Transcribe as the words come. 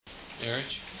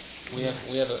Erich, we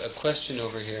have a question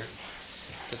over here.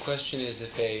 The question is,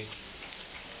 if a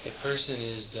person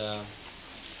is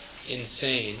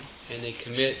insane and they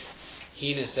commit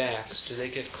heinous acts, do they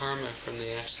get karma from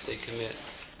the acts that they commit?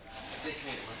 They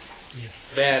commit what? Yeah.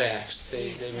 Bad acts.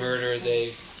 They murder,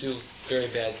 they do very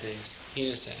bad things.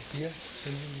 Heinous acts. Yeah.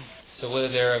 So whether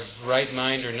they're of right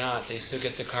mind or not, they still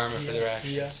get the karma for their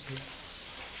actions. Yeah.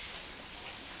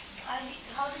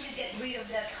 How do you get rid of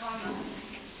that karma?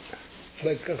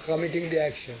 By committing the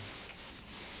action.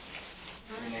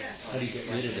 How do you get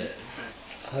rid of it?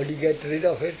 How do you get rid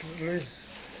of it? Means,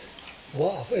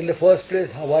 in the first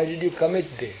place, why did you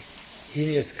commit the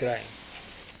heinous crime?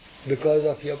 Because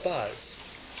of your past.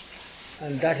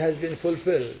 And that has been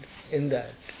fulfilled in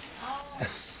that. Oh.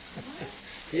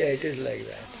 Yeah, it is like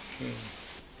that.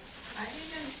 I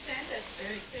didn't understand that.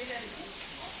 Say that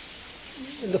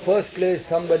again. In the first place,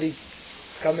 somebody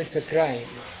commits a crime.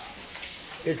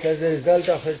 It's as a result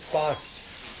of his past.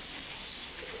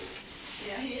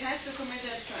 Yeah, he had to commit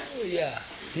that crime. Yeah,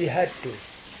 he had to.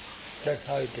 That's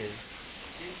how it is.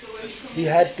 And so when He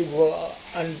had to go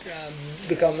and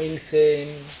become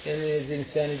insane. In his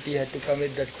insanity, he had to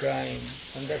commit that crime,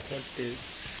 and that's what it is.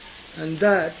 And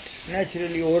that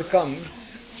naturally overcomes.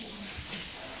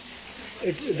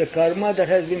 The karma that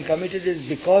has been committed is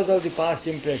because of the past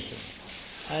impressions,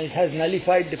 and it has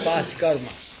nullified the past karma,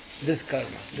 this act.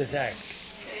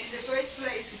 in the first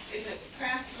place, in the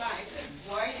past life,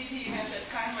 why did he have that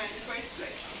karma in the first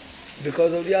place?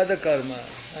 Because of the other karma,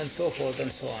 and so forth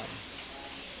and so on.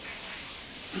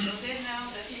 So then now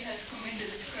that he has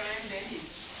committed this crime, then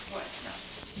he's what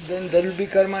now? Then there will be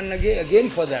karma again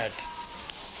for that.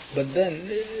 But then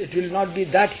it will not be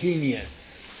that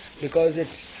heinous, because it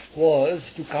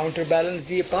was to counterbalance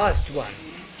the past one.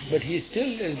 But he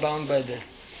still is bound by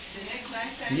this. The next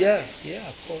lifetime? Yeah,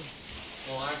 of course.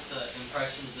 Well, aren't the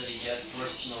impressions that he gets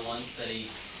worse than the ones that he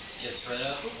gets rid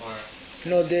of? Or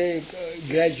No, they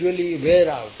gradually wear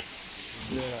out.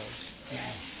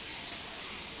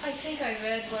 I think I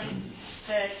read once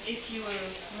that if you were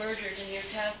murdered in your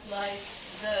past life,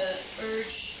 the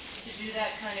urge to do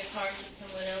that kind of harm to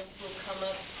someone else will come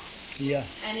up. Yeah.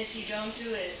 And if you don't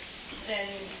do it, then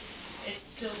it's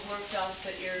still worked off,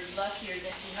 but you're luckier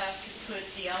that you have to put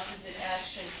the opposite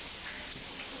action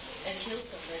and kill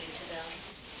somebody to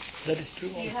balance. That is true.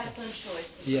 So you also. have some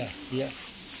choice. Yeah.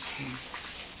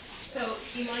 So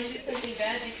you might do something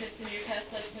bad because in your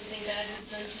past life something bad was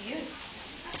done to you.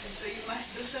 So you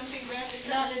must do something bad?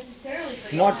 Not necessarily,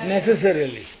 but Not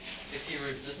necessarily. if you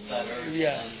resist that urge,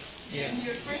 Yeah. And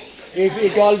you're free?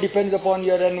 It all depends upon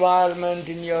your environment,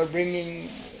 in your bringing,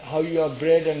 how you are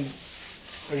bred and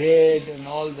reared, and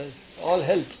all this. All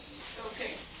helps.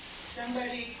 Okay.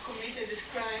 Somebody committed this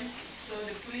crime, so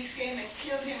the police came and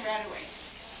killed him right away.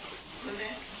 So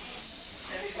then,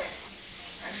 that's what.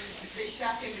 I mean, they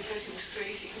shot him because he was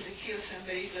crazy, because they killed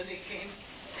somebody, so they came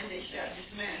and they shot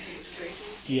this man, he was crazy.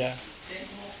 Yeah. Then,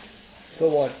 So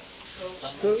what?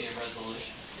 that So- might be a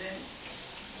resolution. then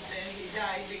he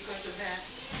died because of that.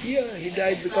 Yeah, he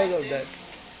died because of that.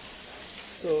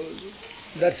 So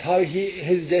that's how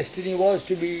his destiny was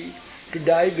to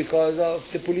die because of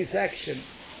the police action.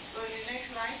 So in the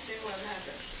next life, then what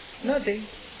happens? Nothing.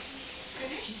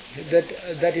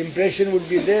 Finished? That impression would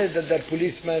be there that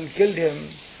policeman killed him,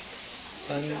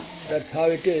 and that's how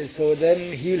it is. So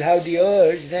then he will have the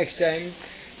urge next time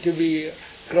to be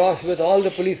cross with all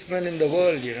the policemen in the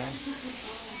world,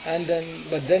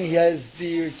 but then he has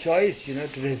the choice,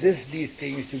 to resist these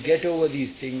things, to get over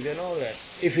these things and all that.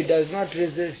 If he does not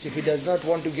resist, if he does not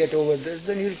want to get over this,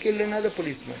 then he'll kill another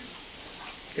policeman.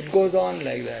 It goes on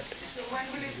like that. So when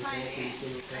will it finally end?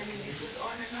 I mean, it goes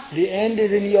on and on. The end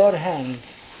is in your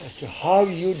hands as to how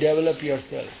you develop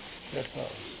yourself. That's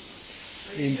all.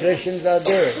 The impressions are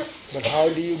there, but how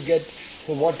do you get...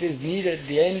 So what is needed,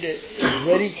 the end is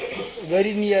very,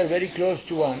 very near, very close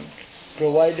to one,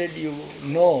 provided you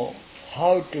know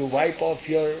how to wipe off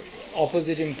your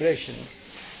opposite impressions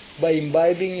by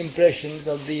imbibing impressions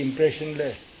of the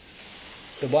impressionless,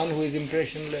 the one who is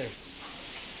impressionless.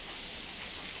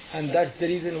 And that's the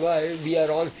reason why we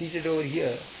are all seated over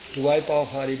here, to wipe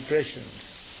off our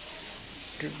impressions,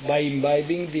 by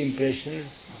imbibing the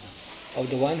impressions of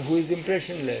the one who is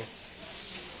impressionless.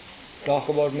 Talk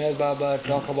about Meher Baba,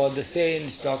 talk about the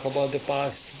saints, talk about the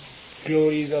past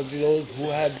glories of those who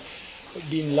had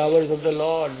been lovers of the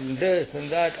Lord, and this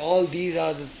and that. All these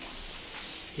are the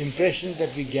impressions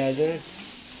that we gather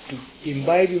to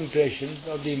imbibe impressions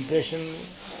of the impression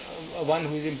of one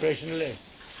who is impressionless.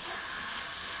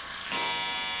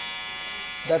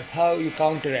 That's how you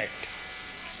counteract.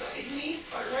 So it means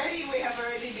we have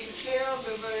already been killed,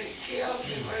 we've already killed else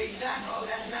has already done all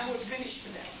that. Now we're finished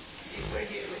with them. If we're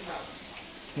here with Baba.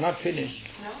 Not finished.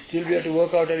 No? Still we have to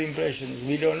work out our impressions.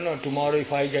 We don't know. Tomorrow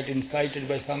if I get incited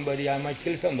by somebody, I might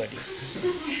kill somebody.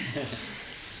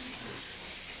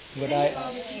 But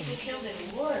all the people killed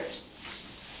in wars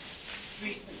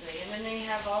recently, and then they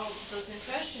have all of those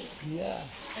impressions. Yeah,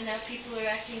 And now people are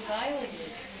acting violently.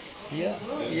 yeah.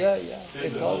 There's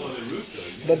It's a whole all. other route though.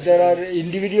 You But know? there are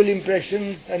individual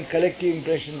impressions and collective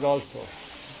impressions also.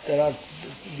 There are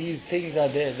these things are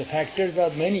there. The factors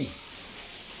are many.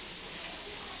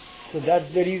 So that's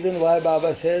the reason why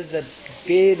Baba says that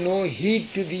pay no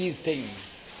heed to these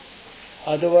things.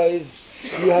 Otherwise,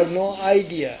 you have no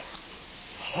idea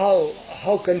how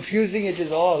confusing it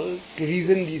is all to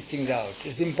reason these things out.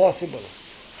 It's impossible.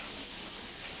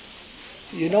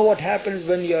 You know what happens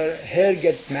when your hair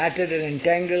gets matted and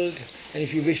entangled, and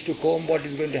if you wish to comb, what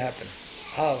is going to happen?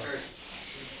 How?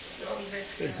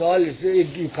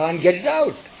 You can't get it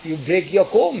out. You break your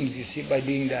combs, you see, by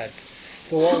doing that.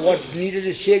 So what needed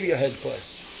is shave your head first,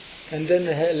 and then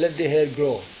let the hair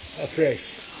grow afresh.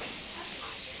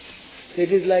 So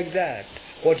it is like that.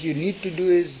 What you need to do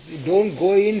is, don't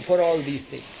go in for all these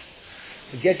things.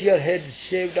 Get your head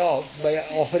shaved off by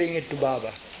offering it to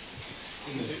Baba.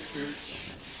 In the church,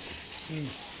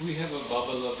 we have a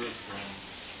Baba lover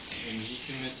friend, and he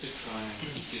commits a crime,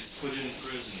 gets put in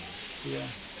prison. Yeah.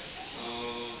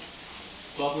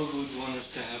 Baba would want us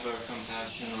to have our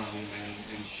compassion on him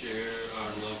and share our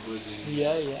love with him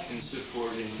Yeah. and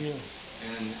support him Yeah.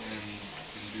 and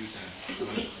do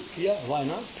that. Right? Yeah, why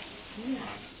not?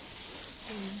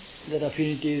 That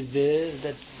affinity is there,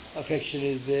 that affection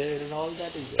is there, and all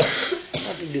that is there.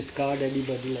 Not to discard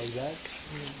anybody like that.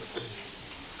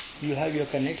 You have your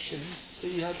connections, so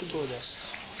you have to go there.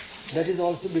 That is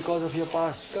also because of your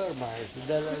past karma,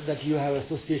 that you have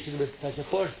association with such a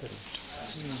person.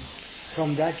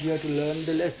 From that you have to learn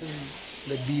the lesson,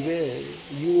 that beware,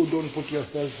 you don't put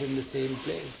yourself in the same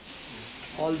place.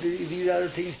 All these are the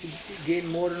things to gain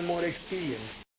more and more experience.